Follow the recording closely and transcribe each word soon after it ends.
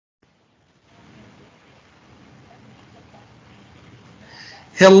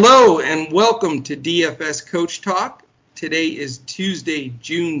Hello and welcome to DFS Coach Talk. Today is Tuesday,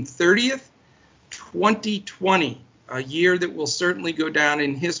 June 30th, 2020, a year that will certainly go down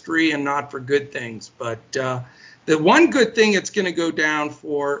in history and not for good things. But the one good thing it's going to go down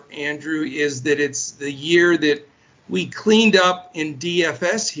for, Andrew, is that it's the year that we cleaned up in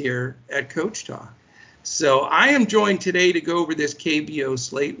DFS here at Coach Talk. So I am joined today to go over this KBO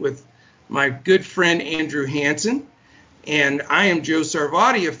slate with my good friend Andrew Hansen. And I am Joe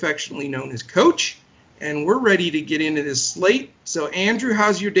Sarvati, affectionately known as Coach, and we're ready to get into this slate. So, Andrew,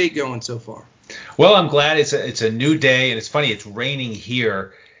 how's your day going so far? Well, I'm glad it's a new day, and it's funny, it's raining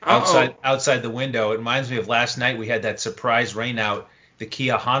here outside the window. It reminds me of last night. We had that surprise rain out, the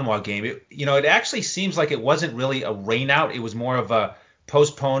Kia Hanwha game. It actually seems like it wasn't really a rain out. It was more of a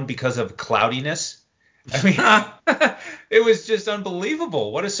postponed because of cloudiness. I mean, it was just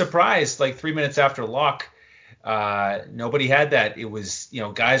unbelievable. What a surprise! Like 3 minutes after lock. Nobody had that. It was,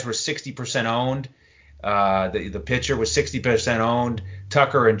 guys were 60% owned. The pitcher was 60% owned.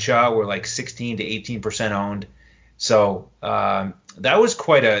 Tucker and Cha were like 16 to 18% owned. So that was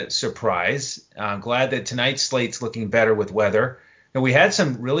quite a surprise. I'm glad that tonight's slate's looking better with weather. And we had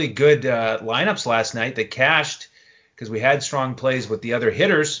some really good lineups last night that cashed because we had strong plays with the other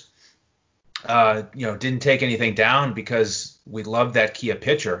hitters. Didn't take anything down because we loved that Kia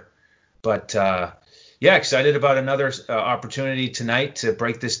pitcher. But yeah, excited about another opportunity tonight to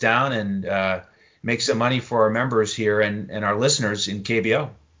break this down and make some money for our members here and our listeners in KBO.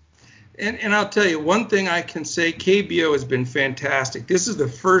 And I'll tell you, one thing I can say, KBO has been fantastic. This is the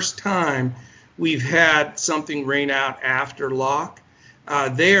first time we've had something rain out after lock.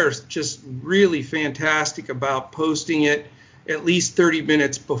 They are just really fantastic about posting it at least 30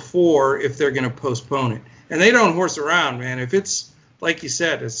 minutes before if they're going to postpone it. And they don't horse around, man. If it's, like you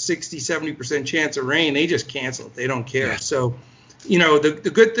said, a 60, 70% chance of rain, they just cancel it. They don't care. Yeah. So,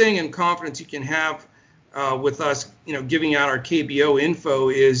 the good thing and confidence you can have with us, giving out our KBO info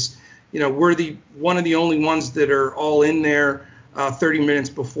is, we're one of the only ones that are all in there 30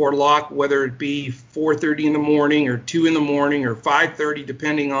 minutes before lock, whether it be 4:30 in the morning or 2 in the morning or 5:30,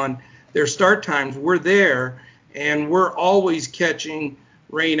 depending on their start times. We're there, and we're always catching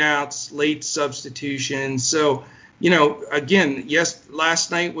rainouts, late substitutions. So, again, yes,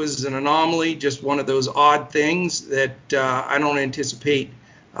 last night was an anomaly, just one of those odd things that I don't anticipate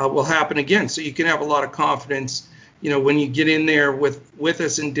will happen again. So you can have a lot of confidence, when you get in there with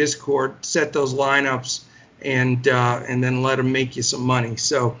us in Discord, set those lineups, and then let them make you some money.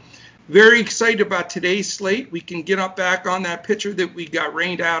 So very excited about today's slate. We can get up back on that pitcher that we got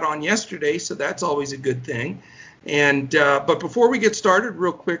rained out on yesterday, so that's always a good thing. And but before we get started,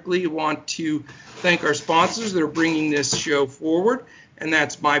 real quickly, I want to thank our sponsors that are bringing this show forward, and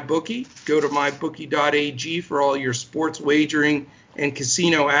that's MyBookie. Go to mybookie.ag for all your sports wagering and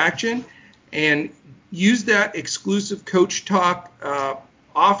casino action, and use that exclusive Coach Talk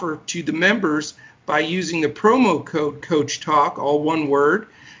offer to the members by using the promo code Coach Talk, all one word,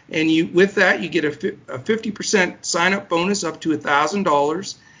 and with that you get a 50% sign-up bonus up to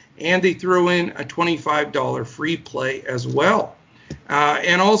 $1,000. And they throw in a $25 free play as well.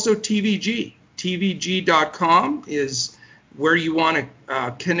 And also TVG. TVG.com is where you want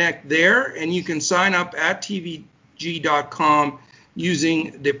to connect there. And you can sign up at TVG.com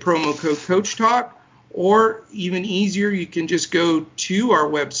using the promo code Coach Talk. Or even easier, you can just go to our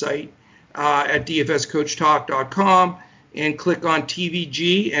website at dfscoachtalk.com and click on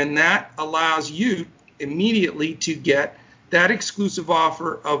TVG. And that allows you immediately to get that exclusive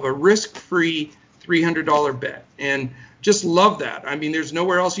offer of a risk-free $300 bet. And just love that. I mean, there's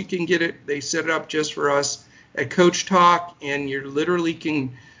nowhere else you can get it. They set it up just for us at Coach Talk, and you literally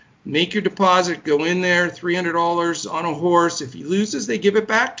can make your deposit, go in there, $300 on a horse. If he loses, they give it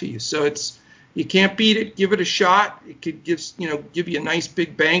back to you. So you can't beat it. Give it a shot. It could give you a nice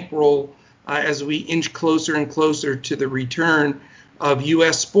big bankroll as we inch closer and closer to the return of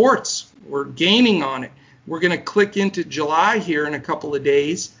U.S. sports. We're gaining on it. We're going to click into July here in a couple of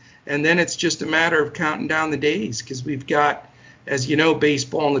days, and then it's just a matter of counting down the days because we've got, as you know,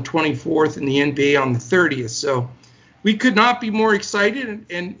 baseball on the 24th and the NBA on the 30th. So we could not be more excited,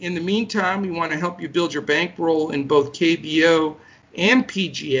 and in the meantime, we want to help you build your bankroll in both KBO and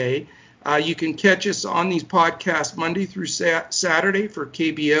PGA. You can catch us on these podcasts Monday through Saturday for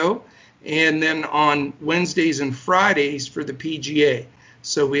KBO, and then on Wednesdays and Fridays for the PGA.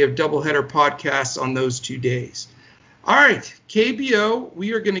 So we have doubleheader podcasts on those 2 days. All right, KBO,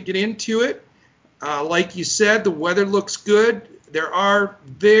 we are going to get into it. Like you said, the weather looks good. There are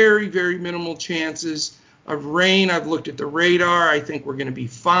very, very minimal chances of rain. I've looked at the radar. I think we're going to be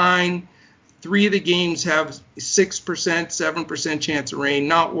fine. 3 of the games have 6%, 7% chance of rain.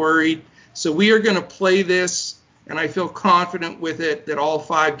 Not worried. So we are going to play this, and I feel confident with it that all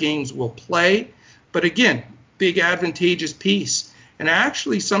 5 games will play. But again, big advantageous piece. And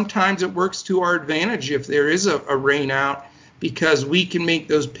actually, sometimes it works to our advantage if there is a rain out, because we can make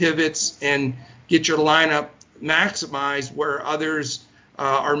those pivots and get your lineup maximized where others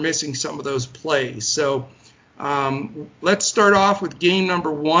are missing some of those plays. So let's start off with game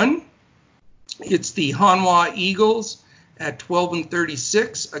number 1. It's the Hanwha Eagles at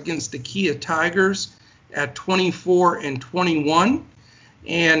 12-36 against the Kia Tigers at 24-21.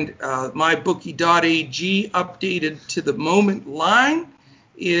 And mybookie.ag updated to the moment line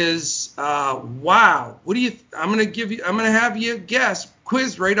is wow. What do you? I'm gonna have you guess.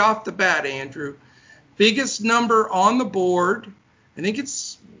 Quiz right off the bat, Andrew. Biggest number on the board. I think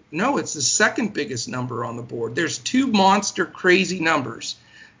it's the second biggest number on the board. There's 2 monster crazy numbers.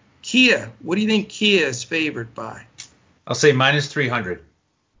 Kia. What do you think Kia is favored by? I'll say minus 300.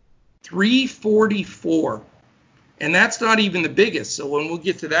 344. And that's not even the biggest. So when we'll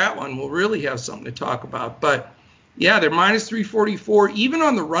get to that one, we'll really have something to talk about. But yeah, they're minus 344. Even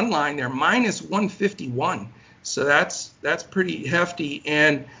on the run line, they're minus 151. So that's pretty hefty.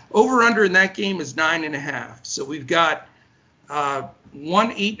 And over under in that game is 9.5. So we've got 1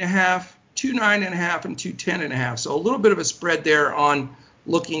 8.5, 2 9.5, and 2 10.5. So a little bit of a spread there on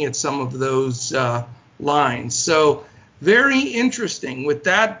looking at some of those lines. So very interesting. With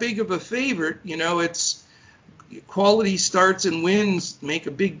that big of a favorite, it's quality starts and wins make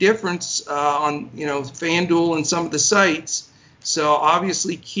a big difference on FanDuel and some of the sites. So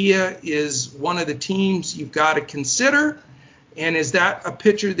obviously Kia is one of the teams you've got to consider. And is that a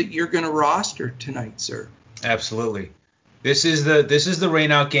pitcher that you're going to roster tonight, sir? Absolutely. This is the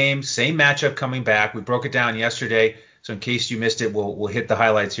rainout game. Same matchup coming back. We broke it down yesterday, so in case you missed it, we'll hit the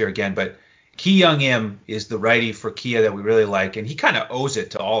highlights here again. But Ki Young Im is the righty for Kia that we really like, and he kind of owes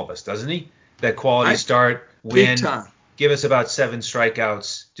it to all of us, doesn't he? That quality start, win, give us about 7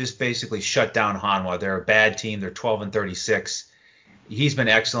 strikeouts, just basically shut down Hanwha. They're a bad team. They're 12-36. He's been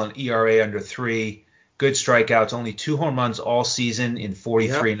excellent. ERA under 3, good strikeouts, only 2 home runs all season in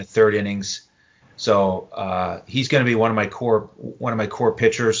 43 and a third innings. So he's going to be one of my core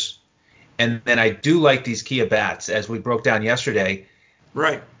pitchers. And then I do like these Kia bats, as we broke down yesterday.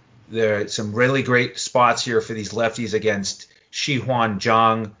 Right. There are some really great spots here for these lefties against Shi-Hwan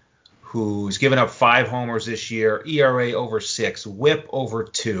Zhang, who's given up 5 homers this year, ERA over 6, WHIP over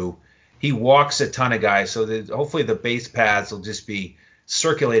 2. He walks a ton of guys, so hopefully the base paths will just be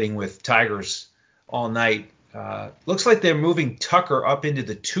circulating with Tigers all night. Looks like they're moving Tucker up into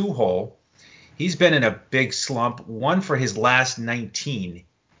the 2-hole. He's been in a big slump, 1 for his last 19.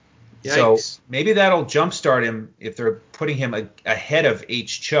 Yikes. So maybe that'll jumpstart him if they're putting him ahead of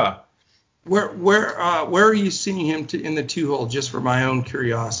H. Cha. Where are you seeing him in the 2-hole, just for my own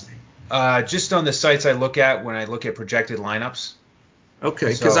curiosity? Just on the sites I look at when I look at projected lineups.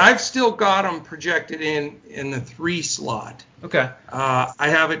 Okay, because I've still got him projected in the 3 slot. Okay. I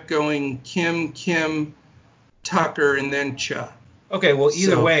have it going Kim, Tucker, and then Cha. Okay, well,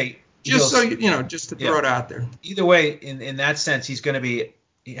 either way. Just to throw it out there. Either way, in that sense, he's going to be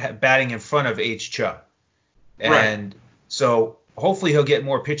batting in front of H. Cha. And so hopefully he'll get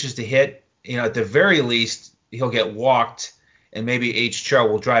more pitches to hit. At the very least, he'll get walked, and maybe H. Cha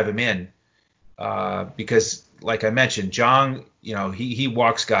will drive him in. Because, like I mentioned, Zhang, he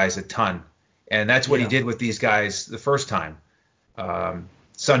walks guys a ton. And that's what he did with these guys the first time.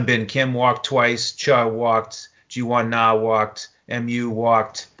 Sunbin Kim walked twice, Cha walked, Ji-Wan Na walked, MU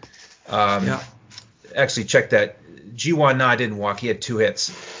walked. Actually, check that. Ji-Wan Na didn't walk. He had 2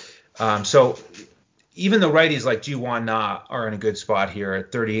 hits. So even the righties like Ji-Wan Na are in a good spot here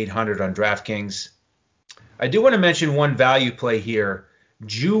at 3,800 on DraftKings. I do want to mention one value play here.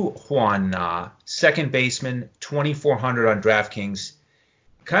 Ju-Hwan Na, second baseman, 2,400 on DraftKings.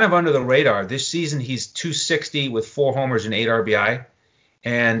 Kind of under the radar. This season, he's 260 with 4 homers and 8 RBI.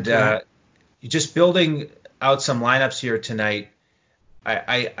 And just building out some lineups here tonight,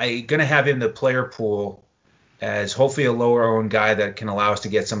 I'm going to have him in the player pool as hopefully a lower-owned guy that can allow us to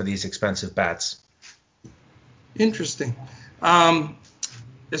get some of these expensive bats. Interesting.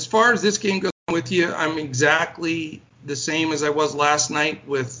 As far as this game goes with you, I'm exactly the same as I was last night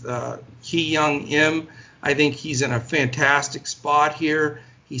with Ki Young Im. I think he's in a fantastic spot here.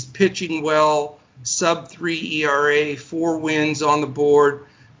 He's pitching well, sub-3 ERA, 4 wins on the board,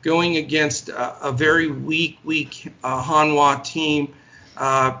 going against a very weak Hanwha team.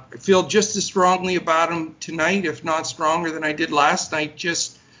 I feel just as strongly about him tonight, if not stronger than I did last night,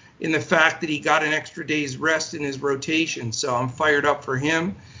 just in the fact that he got an extra day's rest in his rotation. So I'm fired up for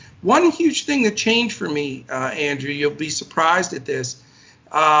him. One huge thing that changed for me, Andrew, you'll be surprised at this.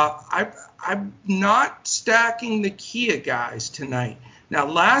 I'm not stacking the Kia guys tonight. Now,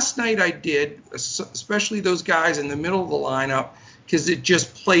 last night I did, especially those guys in the middle of the lineup, because it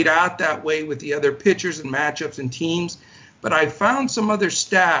just played out that way with the other pitchers and matchups and teams. But I found some other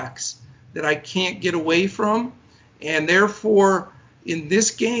stacks that I can't get away from, and therefore in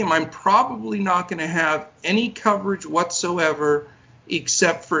this game I'm probably not going to have any coverage whatsoever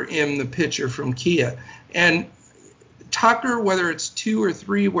except for him, the pitcher from Kia. And Tucker, whether it's 2 or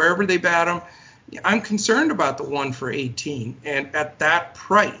 3, wherever they bat him, I'm concerned about the 1 for 18 and at that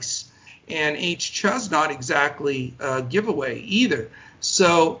price. And H. Chuz not exactly a giveaway either.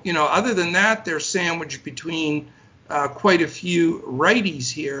 So, other than that, they're sandwiched between quite a few righties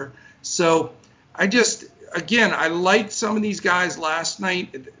here. So I liked some of these guys last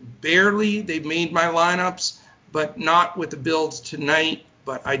night. Barely, they made my lineups, but not with the builds tonight.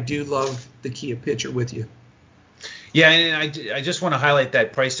 But I do love the Kia pitcher with you. Yeah, and I just want to highlight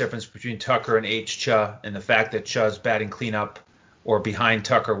that price difference between Tucker and H. Cha and the fact that Cha's batting cleanup or behind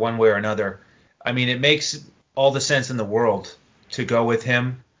Tucker one way or another. I mean, it makes all the sense in the world to go with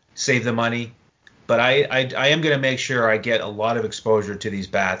him, save the money. But I am going to make sure I get a lot of exposure to these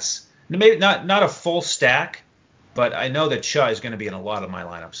bats. Maybe not a full stack, but I know that Cha is going to be in a lot of my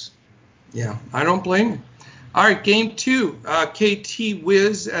lineups. Yeah, I don't blame you. All right, game 2, KT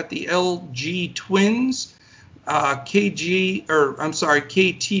Wiz at the LG Twins. KTW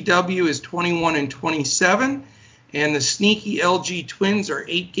is 21-27, and the sneaky LG Twins are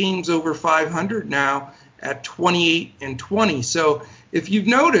 8 games over 500 now at 28-20. So if you've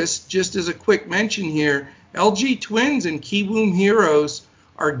noticed, just as a quick mention here, LG Twins and Kiwoom Heroes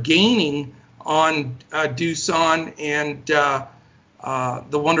are gaining on Doosan and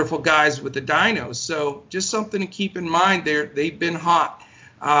the wonderful guys with the Dinos. So just something to keep in mind there. They've been hot.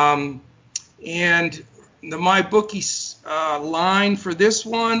 And the MyBookie line for this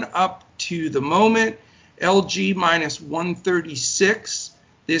one up to the moment, LG minus 136.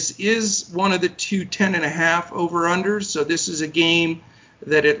 This is one of the 2 10.5 over-unders, so this is a game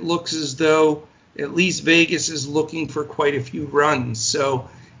that it looks as though at least Vegas is looking for quite a few runs. So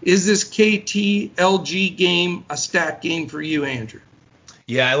is this KT LG game a stack game for you, Andrew?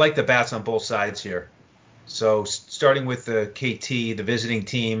 Yeah, I like the bats on both sides here. So starting with the KT, the visiting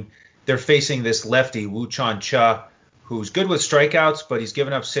team, they're facing this lefty, Woo-Chan Cha, who's good with strikeouts, but he's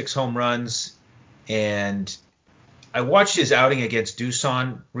given up 6 home runs. And I watched his outing against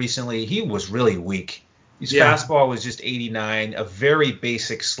Doosan recently. He was really weak. His fastball was just 89, a very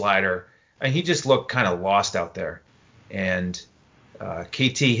basic slider. And he just looked kind of lost out there. And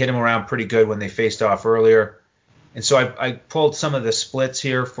KT hit him around pretty good when they faced off earlier. And so I pulled some of the splits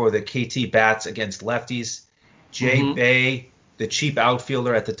here for the KT bats against lefties. Jay Bay, the cheap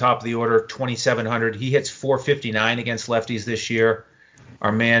outfielder at the top of the order, 2,700. He hits 459 against lefties this year.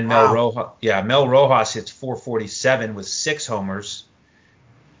 Our man Mel Rojas hits 447 with 6 homers.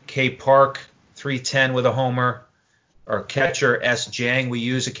 K Park, 310 with a homer. Our catcher S Jang we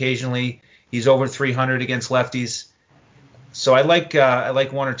use occasionally. He's over 300 against lefties. So I like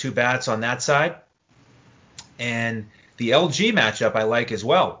 1 or 2 bats on that side. And the LG matchup I like as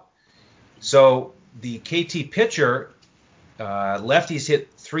well. So the KT pitcher, lefties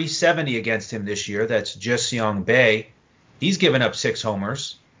hit 370 against him this year. That's Jeseong Bae. He's given up 6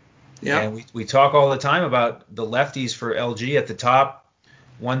 homers. Yeah. And we talk all the time about the lefties for LG at the top,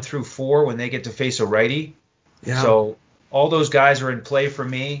 1 through 4 when they get to face a righty. Yeah. So all those guys are in play for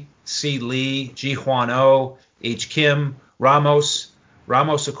me. C. Lee, Ji Hwan Oh, H. Kim, Ramos.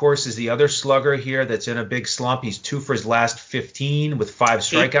 Ramos, of course, is the other slugger here that's in a big slump. He's 2 for his last 15 with 5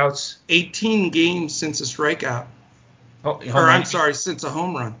 strikeouts. 18 games since a strikeout. Since a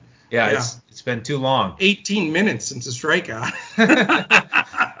home run. Yeah. It's been too long. 18 minutes since a strikeout.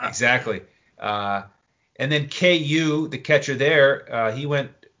 Exactly. And then KU, the catcher there, he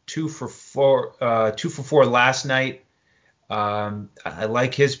went 2 for 4 last night. I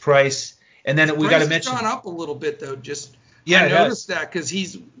like his price. And then we got to mention. He's gone up a little bit though. I noticed that because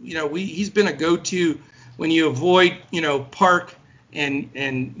he's been a go-to when you avoid Park and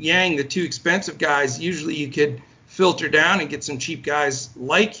Yang, the 2 expensive guys. Usually you could filter down and get some cheap guys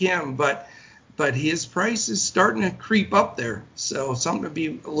like him, but his price is starting to creep up there. So something to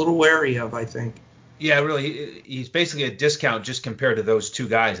be a little wary of, I think. Yeah, really, he's basically a discount just compared to those 2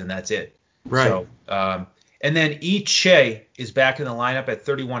 guys, and that's it. Right. So, and then Yi Che is back in the lineup at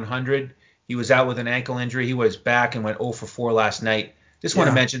 3,100. He was out with an ankle injury. He was back and went 0 for 4 last night. Just want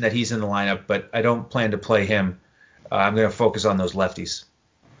to mention that he's in the lineup, but I don't plan to play him. I'm going to focus on those lefties.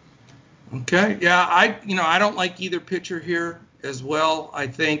 Okay. Yeah, I don't like either pitcher here, as well. I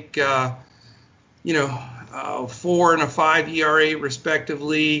think, 4 and a 5 ERA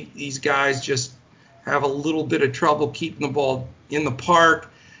respectively. These guys just have a little bit of trouble keeping the ball in the park.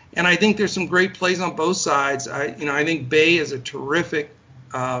 And I think there's some great plays on both sides. I think Bae is a terrific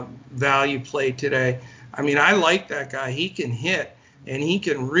value play today. I mean, I like that guy. He can hit, and he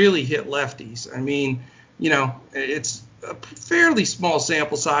can really hit lefties. I mean, it's a fairly small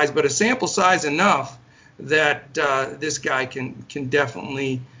sample size, but a sample size enough that this guy can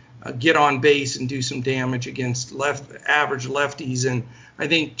definitely get on base and do some damage against average lefties. And I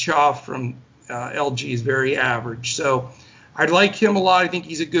think Choff from LG is very average. So I'd like him a lot. I think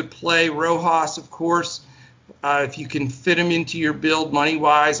he's a good play. Rojas, of course, if you can fit him into your build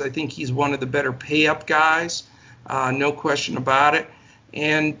money-wise, I think he's one of the better pay-up guys, no question about it.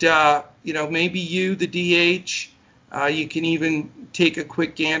 And, maybe you, the DH, you can even take a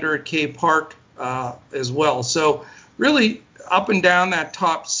quick gander at K Park as well. So really up and down that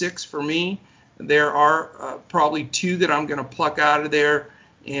top 6 for me, there are probably 2 that I'm going to pluck out of there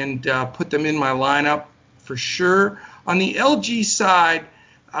and put them in my lineup for sure. On the LG side,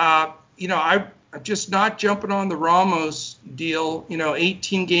 I'm just not jumping on the Ramos deal.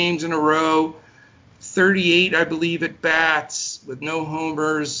 18 games in a row, 38, I believe, at bats with no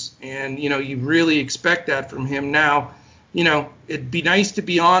homers, and you really expect that from him. Now, it'd be nice to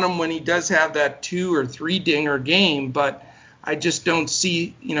be on him when he does have that 2 or 3 dinger game, but I just don't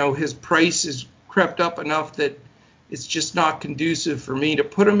see, his price has crept up enough that it's just not conducive for me to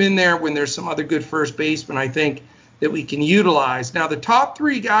put him in there when there's some other good first baseman I think that we can utilize. Now, the top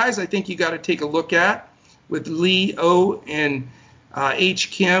 3 guys I think you got to take a look at with Lee, O, and H.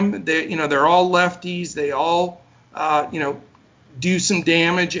 Kim. They're all lefties. They all, do some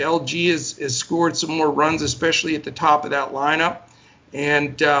damage. LG has scored some more runs, especially at the top of that lineup.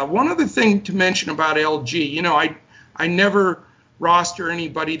 And one other thing to mention about LG, I never roster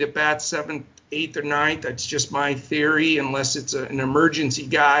anybody that bats 7th, 8th, or 9th. That's just my theory, unless it's an emergency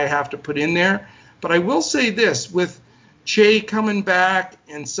guy I have to put in there. But I will say this, with Che coming back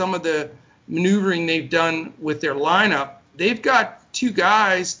and some of the maneuvering they've done with their lineup, they've got 2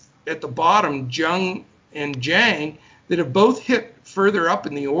 guys at the bottom, Jung and Jang, that have both hit further up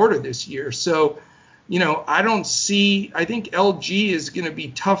in the order this year. So, I think LG is going to be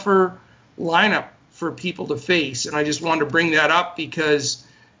tougher lineup for people to face. And I just wanted to bring that up because,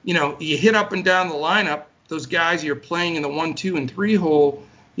 you hit up and down the lineup, those guys you're playing in the 1, 2, and 3 hole,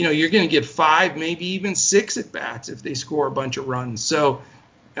 you're going to get 5, maybe even 6 at bats if they score a bunch of runs. So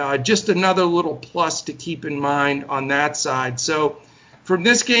just another little plus to keep in mind on that side. So from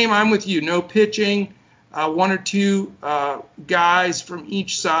this game, I'm with you. No pitching, 1 or 2 guys from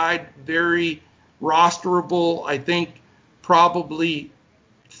each side, very rosterable. I think probably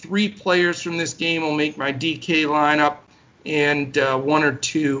 3 players from this game will make my DK lineup, and 1 or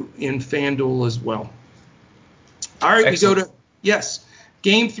 2 in FanDuel as well. All right, excellent. We go to, yes,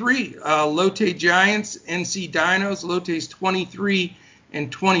 Game 3, Lotte Giants, NC Dinos. Lotte's 23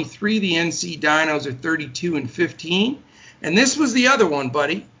 and 23. The NC Dinos are 32 and 15. And this was the other one,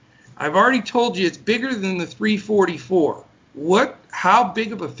 buddy. I've already told you it's bigger than the 344. How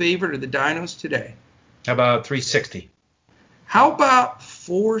big of a favorite are the Dinos today? How about 360? How about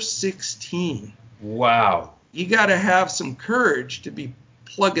 416? Wow. You got to have some courage to be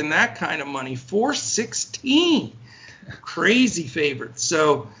plugging that kind of money. 416. Crazy favorite.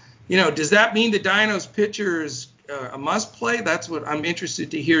 So, does that mean the Dinos pitcher is a must play? That's what I'm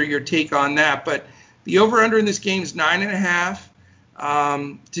interested to hear your take on that. But the over-under in this game is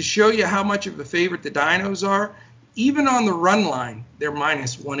 9.5. To show you how much of a favorite the Dinos are, even on the run line, they're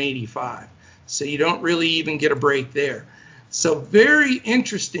minus 185. So you don't really even get a break there. So very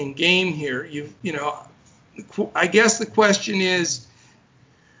interesting game here. I guess the question is,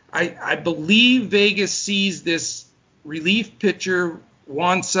 I believe Vegas sees this relief pitcher,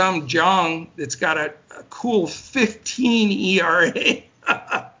 Wansum Jung, that's got a cool 15 ERA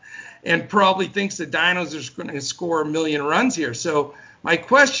and probably thinks the Dinos are going to score a million runs here. So my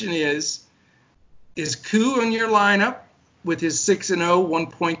question is Koo in your lineup with his 6-0,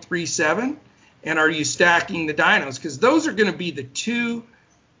 1.37? And are you stacking the Dinos? Because those are going to be the 2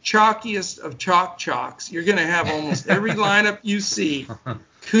 chalkiest of chalks. You're going to have almost every lineup you see.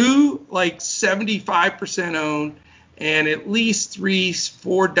 Koo, like 75% owned, and at least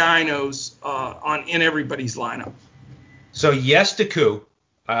 3-4 Dinos in everybody's lineup. So yes to Koo.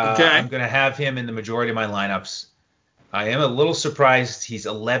 Okay. I'm going to have him in the majority of my lineups. I am a little surprised he's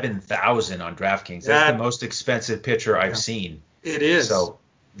 11,000 on DraftKings. That's the most expensive pitcher I've seen. It is. So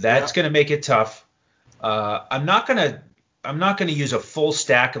that's going to make it tough. I'm not going to use a full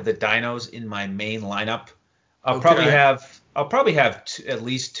stack of the Dinos in my main lineup. I'll probably have I'll probably have at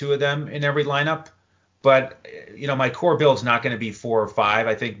least two of them in every lineup. But my core build's not going to be 4 or 5.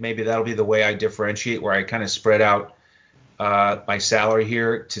 I think maybe that'll be the way I differentiate, where I kind of spread out my salary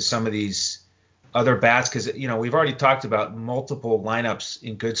here to some of these other bats, because we've already talked about multiple lineups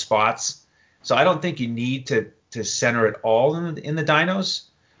in good spots. So I don't think you need to center it all in the dinos.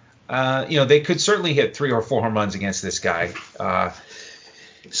 They could certainly hit 3 or 4 home runs against this guy.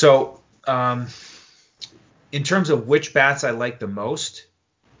 So in terms of which bats I like the most,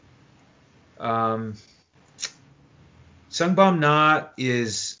 Sungbum Na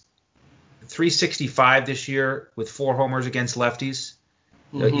is 365 this year with 4 homers against lefties.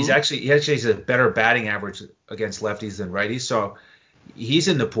 Mm-hmm. He actually has a better batting average against lefties than righties, so he's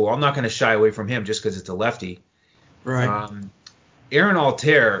in the pool. I'm not going to shy away from him just because it's a lefty. Right. Aaron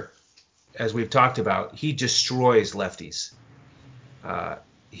Altair, as we've talked about, he destroys lefties.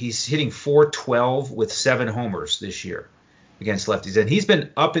 He's hitting .412 with 7 homers this year against lefties, and he's been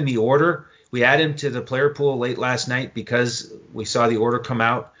up in the order. We added him to the player pool late last night because we saw the order come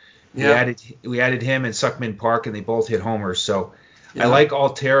out. Yeah. We added him and Suckman Park, and they both hit homers. So yeah. I like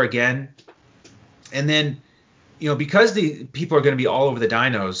Altair again. And then, because the people are going to be all over the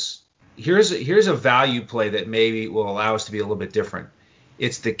dinos, here's a value play that maybe will allow us to be a little bit different.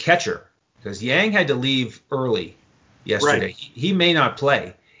 It's the catcher, because Yang had to leave early yesterday. Right. He may not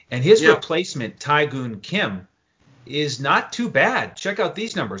play. And his replacement, Tae-Goon Kim, is not too bad. Check out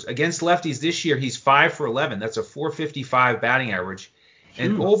these numbers. Against lefties this year, he's 5 for 11. That's a .455 batting average.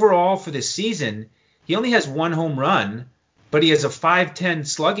 And overall for the season, he only has 1 home run, but he has a .510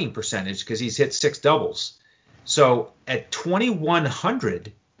 slugging percentage because he's hit 6 doubles. So at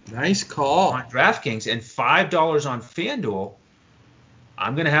 2,100, nice call on DraftKings and $5 on FanDuel,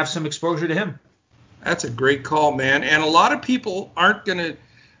 I'm going to have some exposure to him. That's a great call, man. And a lot of people aren't going to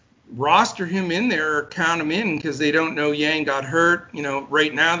roster him in there or count him in because they don't know Yang got hurt.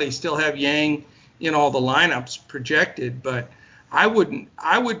 Right now they still have Yang in all the lineups projected, but I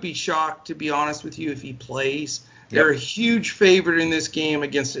would be shocked, to be honest with you, if he plays. They're a huge favorite in this game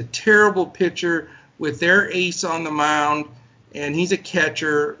against a terrible pitcher with their ace on the mound, and he's a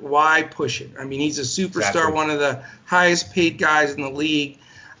catcher. Why push it? I mean, he's a superstar, exactly. One of the highest paid guys in the league.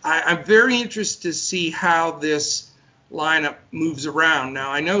 I'm very interested to see how this lineup moves around.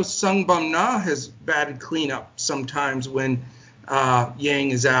 Now, I know Sungbum Na has batted cleanup sometimes when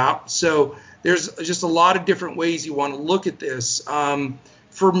Yang is out. So there's just a lot of different ways you want to look at this.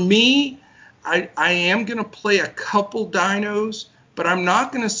 For me, I am going to play a couple dinos, but I'm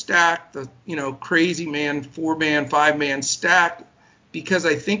not going to stack the crazy man 4-man 5-man stack because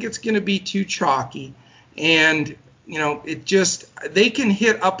I think it's going to be too chalky, and they can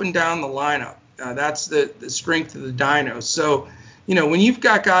hit up and down the lineup. That's the strength of the dinos. So, when you've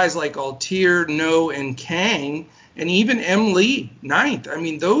got guys like Altair, No, and Kang, and even M. Lee, 9th, I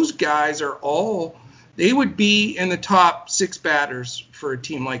mean, those guys are they would be in the top 6 batters for a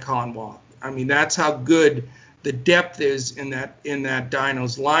team like Hanwha. I mean, that's how good the depth is in that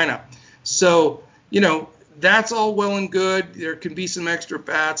dinos lineup. So, that's all well and good. There can be some extra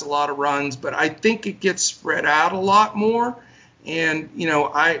bats, a lot of runs, but I think it gets spread out a lot more. And,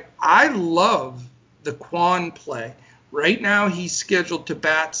 I love the Kwon play. Right now, he's scheduled to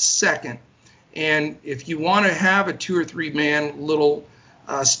bat 2nd. And if you want to have a 2 or 3-man little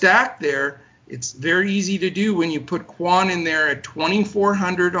stack there, it's very easy to do when you put Kwon in there at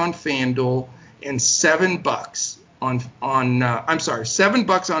 2,400 on FanDuel and $7 on $7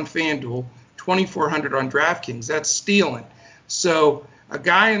 on FanDuel, 2,400 on DraftKings. That's stealing. So a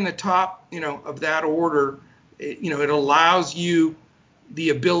guy in the top, of that order, it allows you the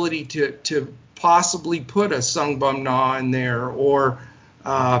ability to possibly put a Sungbum Na in there, or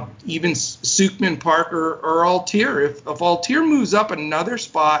even Suckman Park or Altair. If Altair moves up another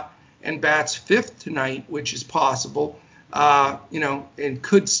spot and bats 5th tonight, which is possible, and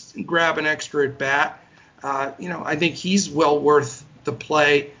could grab an extra at bat, I think he's well worth the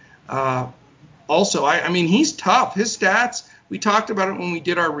play. Also, I mean, he's tough. His stats, we talked about it when we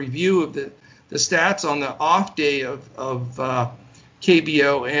did our review of the stats on the off day of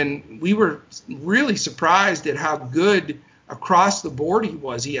KBO, and we were really surprised at how good across the board he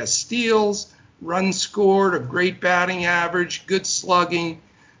was. He has steals, runs scored, a great batting average, good slugging.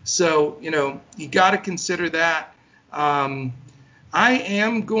 So, you got to consider that. I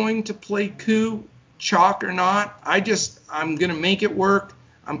am going to play Koo, chalk or not. I'm going to make it work.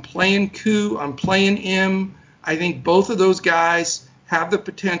 I'm playing Koo. I'm playing M. I think both of those guys have the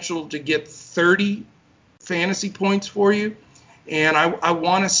potential to get 30 fantasy points for you. And I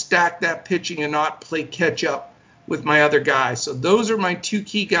want to stack that pitching and not play catch up with my other guys. So those are my 2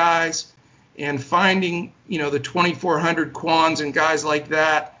 key guys. and finding, the 2,400 Quans and guys like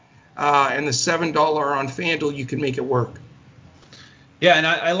that, and the $7 on FanDuel, you can make it work. Yeah, and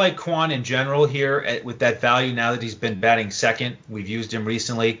I like Quan in general here with that value now that he's been batting second. We've used him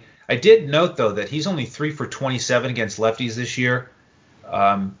recently. I did note, though, that he's only 3 for 27 against lefties this year.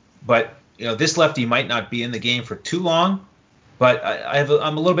 But, this lefty might not be in the game for too long. But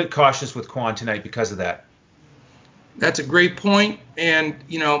I'm a little bit cautious with Quan tonight because of that. That's a great point. And,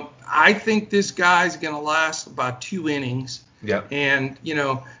 I think this guy's going to last about 2 innings. Yeah. And,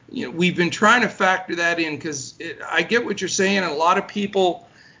 we've been trying to factor that in because I get what you're saying. And a lot of people,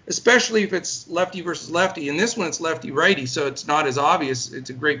 especially if it's lefty versus lefty, in this one it's lefty righty, so it's not as obvious. It's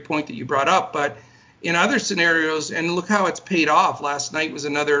a great point that you brought up. But in other scenarios, and look how it's paid off. Last night was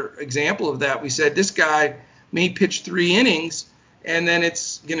another example of that. We said this guy may pitch 3 innings, and then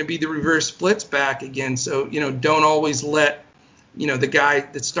it's going to be the reverse splits back again. So, don't always let, the guy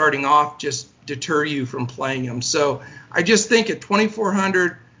that's starting off just deter you from playing him. So I just think at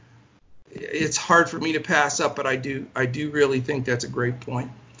 2,400, it's hard for me to pass up, but I do really think that's a great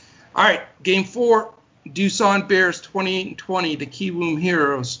point. All right, game 4, Doosan Bears 28-20, the Kiwoom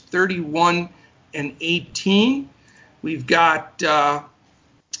Heroes 31-18. We've got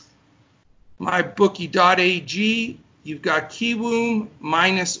mybookie.ag. You've got Kiwoom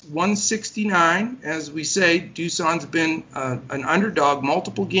minus 169. As we say, Doosan's been an underdog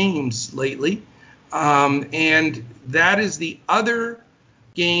multiple games lately. And that is the other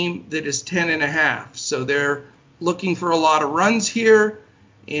game that is 10.5. So they're looking for a lot of runs here.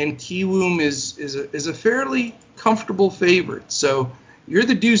 And Kiwoom is a fairly comfortable favorite. So you're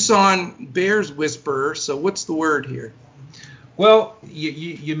the Doosan Bears whisperer. So what's the word here? Well,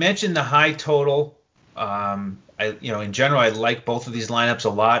 you mentioned the high total. In general, I like both of these lineups a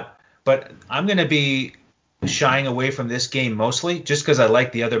lot, but I'm going to be shying away from this game mostly just because I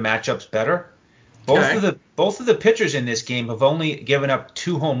like the other matchups better. Both of the pitchers in this game have only given up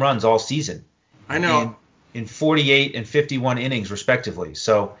 2 home runs all season. I know. In 48 and 51 innings, respectively.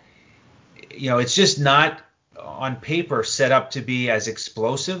 So, it's just not on paper set up to be as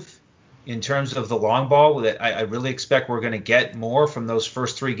explosive in terms of the long ball that I really expect we're going to get more from those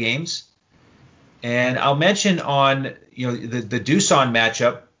first 3 games. And I'll mention on the Doosan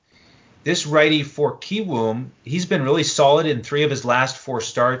matchup, this righty for Kiwoom, he's been really solid in 3 of his last 4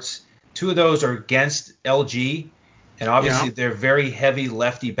 starts. 2 of those are against LG, and obviously they're very heavy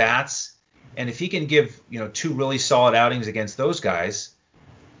lefty bats. And if he can give 2 really solid outings against those guys,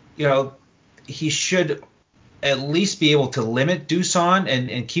 he should at least be able to limit Doosan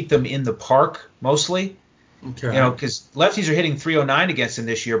and keep them in the park mostly. Okay. Because lefties are hitting 309 against him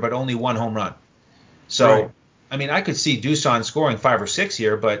this year, but only 1 home run. So, right. I mean, I could see Doosan scoring 5 or 6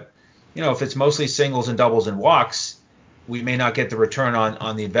 here, but, if it's mostly singles and doubles and walks, we may not get the return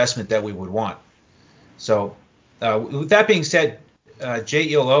on the investment that we would want. So, with that being said,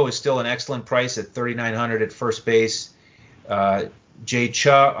 Jay Elo is still an excellent price at $3,900 at first base. Jay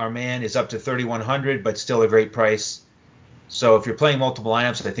Cha, our man, is up to $3,100, but still a great price. So if you're playing multiple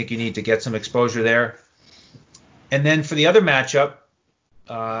lineups, I think you need to get some exposure there. And then for the other matchup,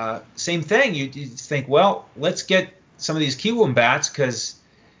 same thing. You think, well, let's get some of these Kiwoom bats because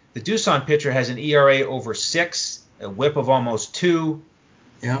the Doosan pitcher has an ERA over 6, a WHIP of almost 2.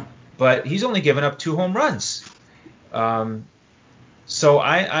 Yeah. But he's only given up 2 home runs. So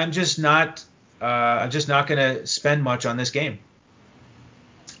I'm just not going to spend much on this game.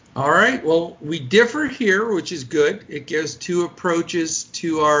 All right. Well, we differ here, which is good. It gives 2 approaches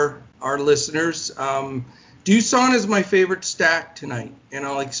to our listeners. Doosan is my favorite stack tonight, and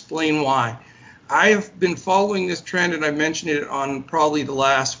I'll explain why. I have been following this trend, and I mentioned it on probably the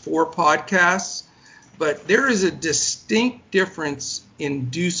last 4 podcasts, but there is a distinct difference in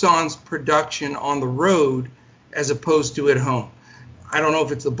Doosan's production on the road as opposed to at home. I don't know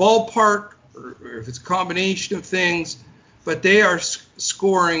if it's the ballpark or if it's a combination of things, but they are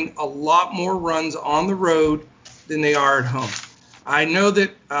scoring a lot more runs on the road than they are at home. I know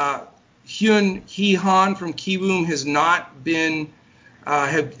that Hyun Hee Han from Kiwoom has not given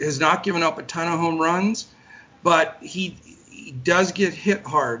up a ton of home runs, but he does get hit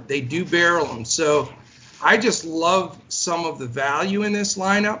hard. They do barrel him. So I just love some of the value in this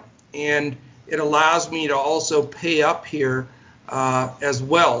lineup, and it allows me to also pay up here as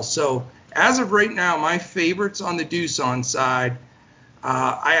well. So as of right now, my favorites on the Doosan side,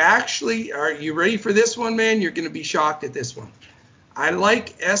 are you ready for this one, man? You're going to be shocked at this one. I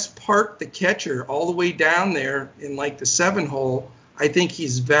like S. Park, the catcher, all the way down there in like the 7 hole. I think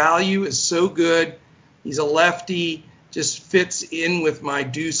his value is so good. He's a lefty, just fits in with my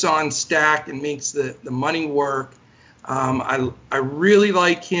Doosan stack and makes the money work. I really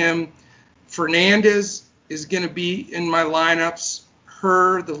like him. Fernandez is going to be in my lineups.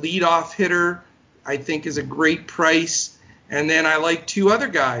 The leadoff hitter, I think is a great price. And then I like two other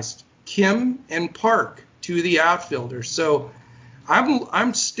guys, Kim and Park, two of the outfielders. So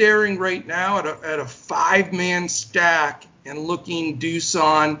I'm staring right now at a 5-man stack and looking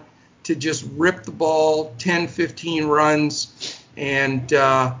Doosan to just rip the ball 10, 15 runs. And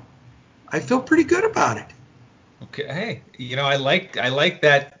I feel pretty good about it. Okay. I like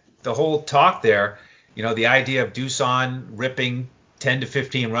that, the whole talk there, the idea of Doosan ripping 10 to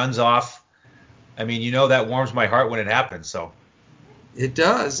 15 runs off. I mean, that warms my heart when it happens. So it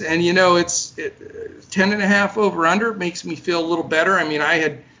does. And it's 10.5 over under makes me feel a little better. I mean,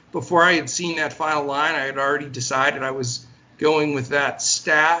 before I had seen that final line, I had already decided I was going with that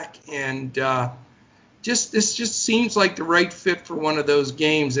stack, and this just seems like the right fit for one of those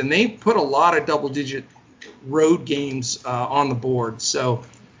games. And they put a lot of double-digit road games on the board. So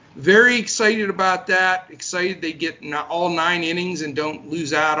very excited about that. Excited they get all 9 innings and don't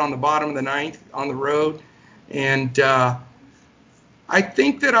lose out on the bottom of the 9th on the road. And I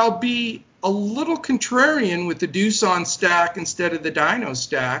think that I'll be a little contrarian with the Doosan stack instead of the Dino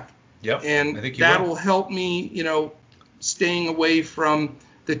stack. Yep, and I think that'll help me, staying away from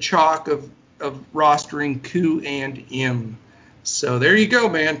the chalk of rostering Koo and Im. So there you go,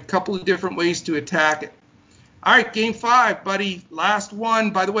 man. A couple of different ways to attack it. All right, Game 5, buddy. Last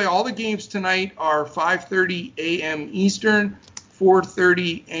one. By the way, all the games tonight are 5:30 a.m. Eastern,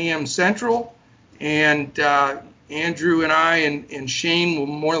 4:30 a.m. Central. And Andrew and I and Shane will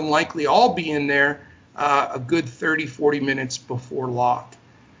more than likely all be in there a good 30, 40 minutes before lock.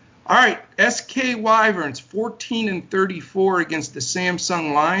 All right, SK Wyverns, 14-34 against the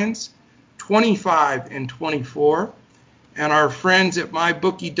Samsung Lions, 25-24. And our friends at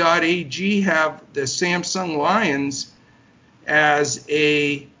mybookie.ag have the Samsung Lions as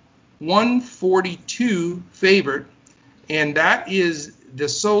a 142 favorite, and that is the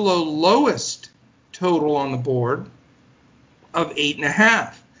solo lowest total on the board of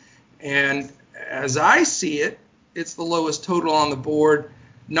 8.5. And as I see it, it's the lowest total on the board,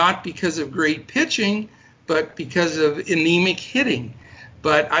 not because of great pitching, but because of anemic hitting.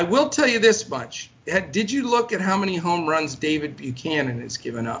 But I will tell you this much. Did you look at how many home runs David Buchanan has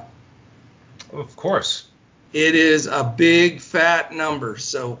given up? Of course. It is a big, fat number.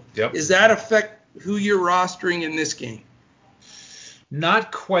 So Does that affect who you're rostering in this game?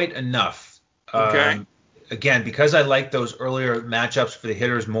 Not quite enough. Okay. Again, because I like those earlier matchups for the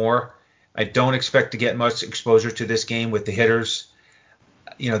hitters more, I don't expect to get much exposure to this game with the hitters.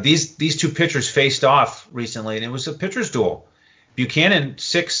 These two pitchers faced off recently, and it was a pitcher's duel. Buchanan,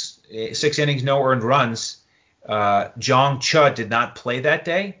 six innings, no earned runs. Jong Chud did not play that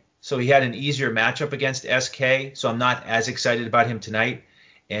day, so he had an easier matchup against SK, so I'm not as excited about him tonight.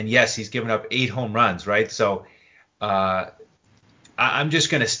 And yes, he's given up 8 home runs, right? So I'm just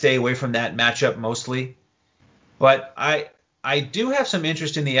going to stay away from that matchup mostly. But I do have some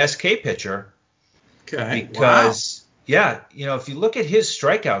interest in the SK pitcher. Okay. Because, if you look at his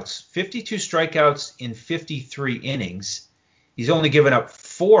strikeouts, 52 strikeouts in 53 innings. He's only given up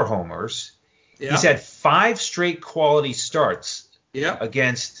 4 homers. Yeah. He's had 5 straight quality starts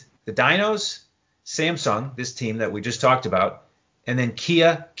against the Dinos, Samsung, this team that we just talked about, and then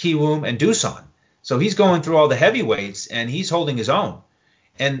Kia, Kiwoom, and Doosan. So he's going through all the heavyweights, and he's holding his own.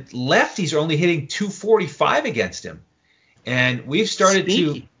 And lefties are only hitting 245 against him. And we've started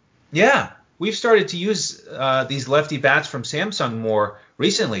to use these lefty bats from Samsung more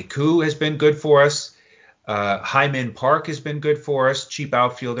recently. Koo has been good for us. Hyman Park has been good for us, cheap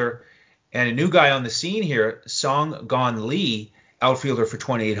outfielder. And a new guy on the scene here, Song Gon Lee, outfielder for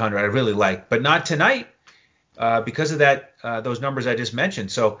 2,800, I really like. But not tonight because of those numbers I just mentioned.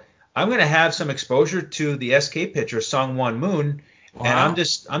 So I'm going to have some exposure to the SK pitcher, Sungwon Moon, and I'm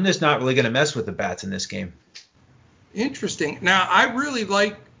just not really going to mess with the bats in this game. Interesting. Now, I really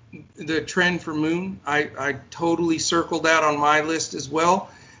like the trend for Moon. I totally circled that on my list as well.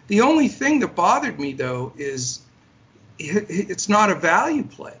 The only thing that bothered me, though, is it's not a value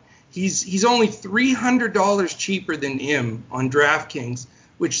play. He's only $300 cheaper than Im on DraftKings,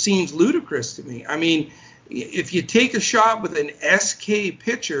 which seems ludicrous to me. I mean, if you take a shot with an SK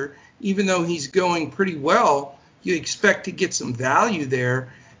pitcher, even though he's going pretty well, you expect to get some value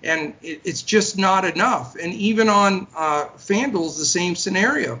there, and it's just not enough. And even on FanDuel's the same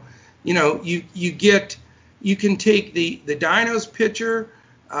scenario. You can take the Dinos pitcher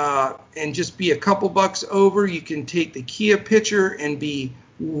and just be a couple bucks over. You can take the Kia pitcher and be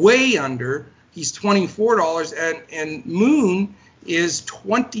way under. He's $24, and Moon is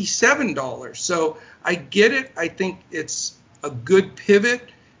 $27. So I get it. I think it's a good pivot.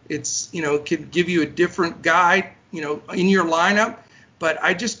 It's, it could give you a different guy, in your lineup. But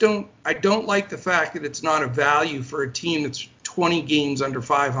I don't like the fact that it's not a value for a team that's 20 games under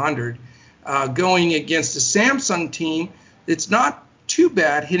 500 going against a Samsung team that's not too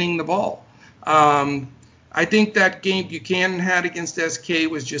bad hitting the ball. I think that game Buchanan had against SK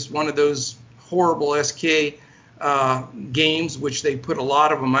was just one of those horrible SK games, which they put a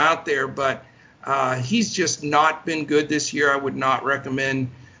lot of them out there. But he's just not been good this year. I would not recommend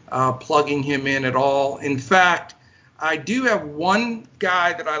plugging him in at all. In fact, I do have one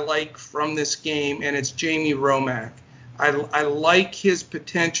guy that I like from this game, and it's Jamie Romack. I like his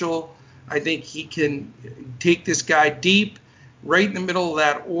potential. I think he can take this guy deep, right in the middle of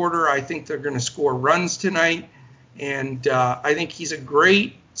that order. I think they're going to score runs tonight, and I think he's a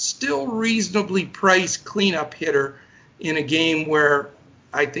great, still reasonably priced cleanup hitter in a game where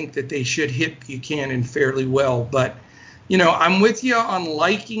I think that they should hit Buchanan fairly well. But, I'm with you on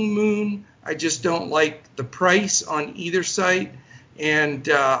liking Moon. I just don't like the price on either site. And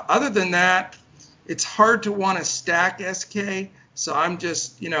other than that, it's hard to want to stack SK. So I'm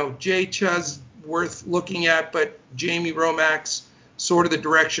just, Jay Chuz worth looking at, but Jamie Romack's sort of the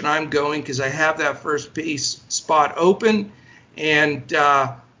direction I'm going because I have that first base spot open. And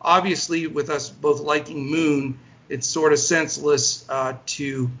obviously with us both liking Moon, it's sort of senseless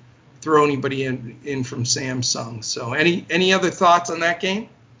to throw anybody in from Samsung. So any other thoughts on that game?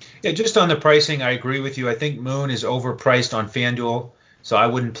 Yeah, just on the pricing, I agree with you. I think Moon is overpriced on FanDuel, so I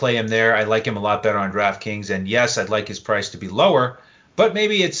wouldn't play him there. I like him a lot better on DraftKings, and yes, I'd like his price to be lower, but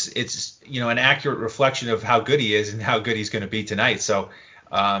maybe it's an accurate reflection of how good he is and how good he's going to be tonight. So,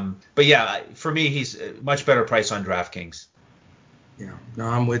 but yeah, for me, he's a much better price on DraftKings. Yeah, no,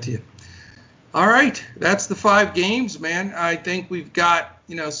 I'm with you. All right, that's the 5 games, man. I think we've got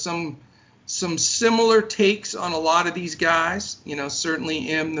some similar takes on a lot of these guys. Certainly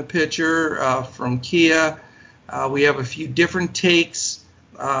M, the pitcher from Kia. We have a few different takes.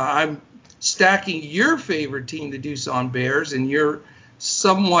 I'm stacking your favorite team, the Doosan Bears, and you're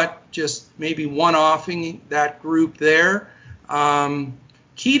somewhat just maybe one-offing that group there.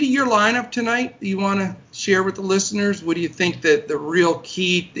 Key to your lineup tonight that you want to share with the listeners? What do you think that the real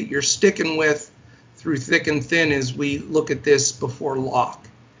key that you're sticking with through thick and thin as we look at this before lock?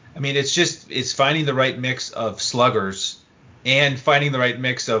 I mean, it's finding the right mix of sluggers and finding the right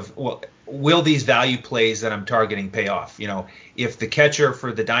mix of, will these value plays that I'm targeting pay off? If the catcher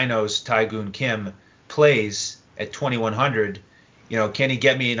for the Dinos, Tae-Goon Kim, plays at 2,100, can he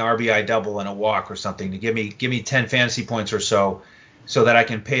get me an RBI double and a walk or something to give me 10 fantasy points or so that I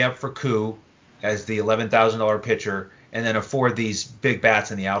can pay up for Koo as the $11,000 pitcher and then afford these big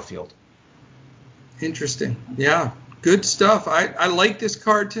bats in the outfield? Interesting. Yeah. Good stuff. I like this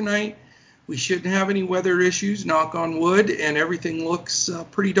card tonight. We shouldn't have any weather issues, knock on wood, and everything looks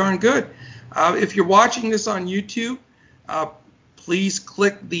pretty darn good. If you're watching this on YouTube, please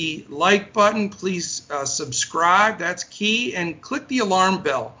click the like button. Please subscribe. That's key. And click the alarm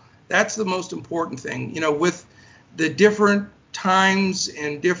bell. That's the most important thing. With the different times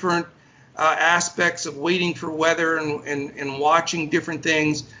and different aspects of waiting for weather and watching different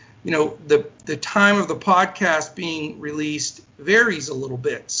things, the time of the podcast being released varies a little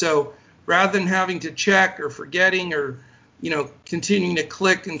bit. So rather than having to check or forgetting or, continuing to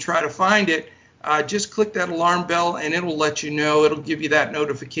click and try to find it, just click that alarm bell and it'll let you know. It'll give you that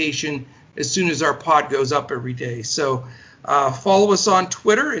notification as soon as our pod goes up every day. So follow us on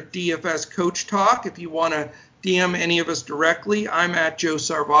Twitter at DFS Coach Talk. If you want to DM any of us directly, I'm at Joe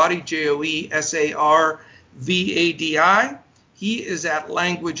Sarvadi, JoeSarvadi. He is at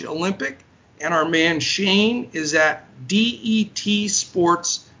Language Olympic, and our man Shane is at DET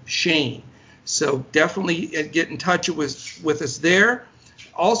Sports Shane. So definitely get in touch with us there.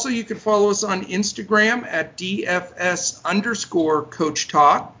 Also, you can follow us on Instagram at DFS_Coach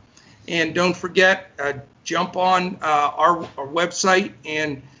Talk. And don't forget, jump on our website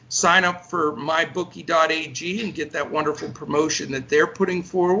and sign up for mybookie.ag and get that wonderful promotion that they're putting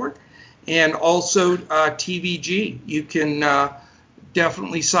forward. And also TVG. You can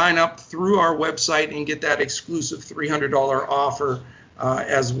definitely sign up through our website and get that exclusive $300 offer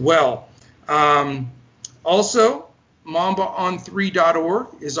as well. Also, MambaOn3.org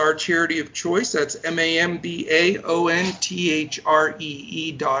is our charity of choice. That's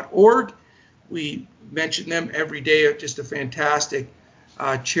MambaOnThree.org. We mention them every day. Just a fantastic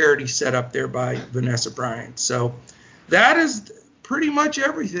charity set up there by Vanessa Bryant. So that is pretty much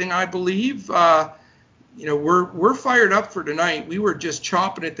everything, I believe. We're fired up for tonight. We were just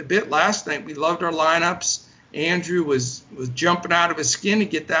chomping at the bit last night. We loved our lineups. Andrew was jumping out of his skin to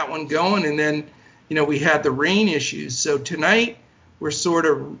get that one going, and then we had the rain issues. So tonight we're sort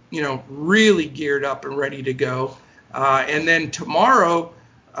of, really geared up and ready to go. And then tomorrow,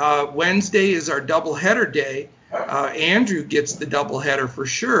 Wednesday is our doubleheader day. Andrew gets the doubleheader for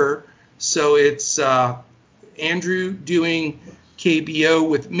sure. So it's Andrew doing KBO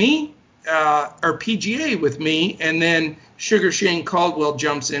with me, or PGA with me, and then Sugar Shane Caldwell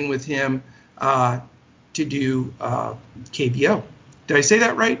jumps in with him to do KBO. Did I say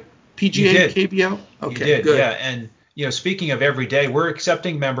that right? PGA, KBO? Okay, you did, good. Yeah, and speaking of every day, we're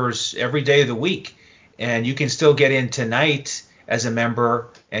accepting members every day of the week, and you can still get in tonight as a member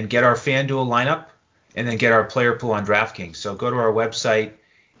and get our FanDuel lineup and then get our player pool on DraftKings. So go to our website.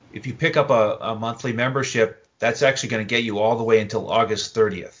 If you pick up a monthly membership, that's actually going to get you all the way until August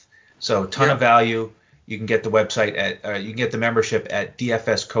 30th. So ton of value. You can get the website you can get the membership at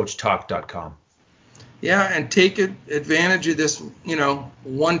dfscoachtalk.com. Yeah, and take advantage of this,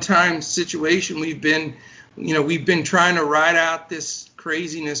 one-time situation. We've been trying to ride out this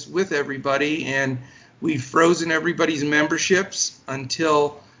craziness with everybody, and we've frozen everybody's memberships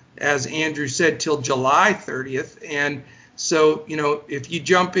until, as Andrew said, till July 30th. And so, if you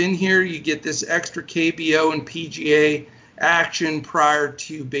jump in here, you get this extra KBO and PGA action prior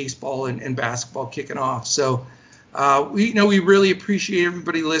to baseball and basketball kicking off. So, we really appreciate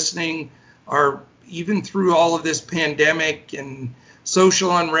everybody listening. Even through all of this pandemic and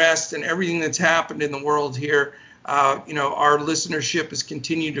social unrest and everything that's happened in the world here, our listenership has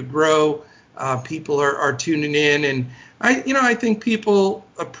continued to grow. People are tuning in, and I think people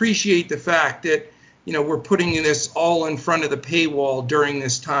appreciate the fact that we're putting this all in front of the paywall during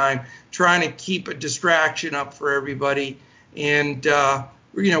this time, trying to keep a distraction up for everybody, and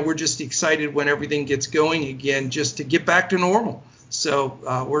we're just excited when everything gets going again, just to get back to normal.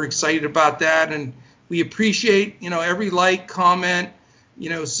 So we're excited about that, and we appreciate every like, comment,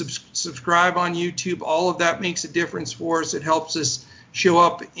 subscribe on YouTube. All of that makes a difference for us. It helps us show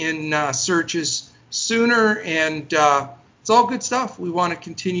up in searches sooner, and it's all good stuff. We want to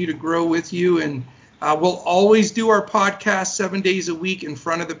continue to grow with you, and we'll always do our podcast 7 days a week in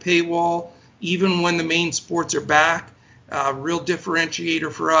front of the paywall, even when the main sports are back. Real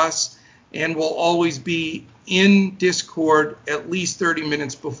differentiator for us, and we'll always be in Discord at least 30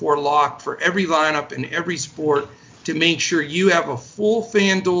 minutes before lock for every lineup and every sport, to make sure you have a full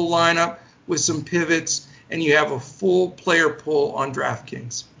FanDuel lineup with some pivots, and you have a full player pool on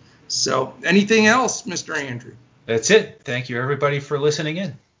DraftKings. So anything else, Mr. Andrew? That's it. Thank you, everybody, for listening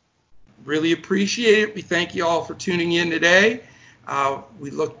in. Really appreciate it. We thank you all for tuning in today. We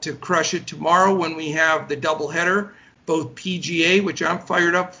look to crush it tomorrow when we have the doubleheader, both PGA, which I'm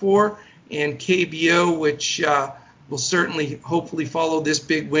fired up for, and KBO, which will certainly, hopefully, follow this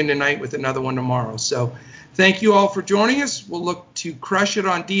big win tonight with another one tomorrow. So thank you all for joining us. We'll look to crush it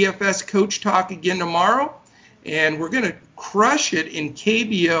on DFS Coach Talk again tomorrow, and we're going to crush it in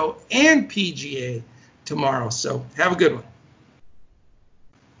KBO and PGA tomorrow. So have a good one.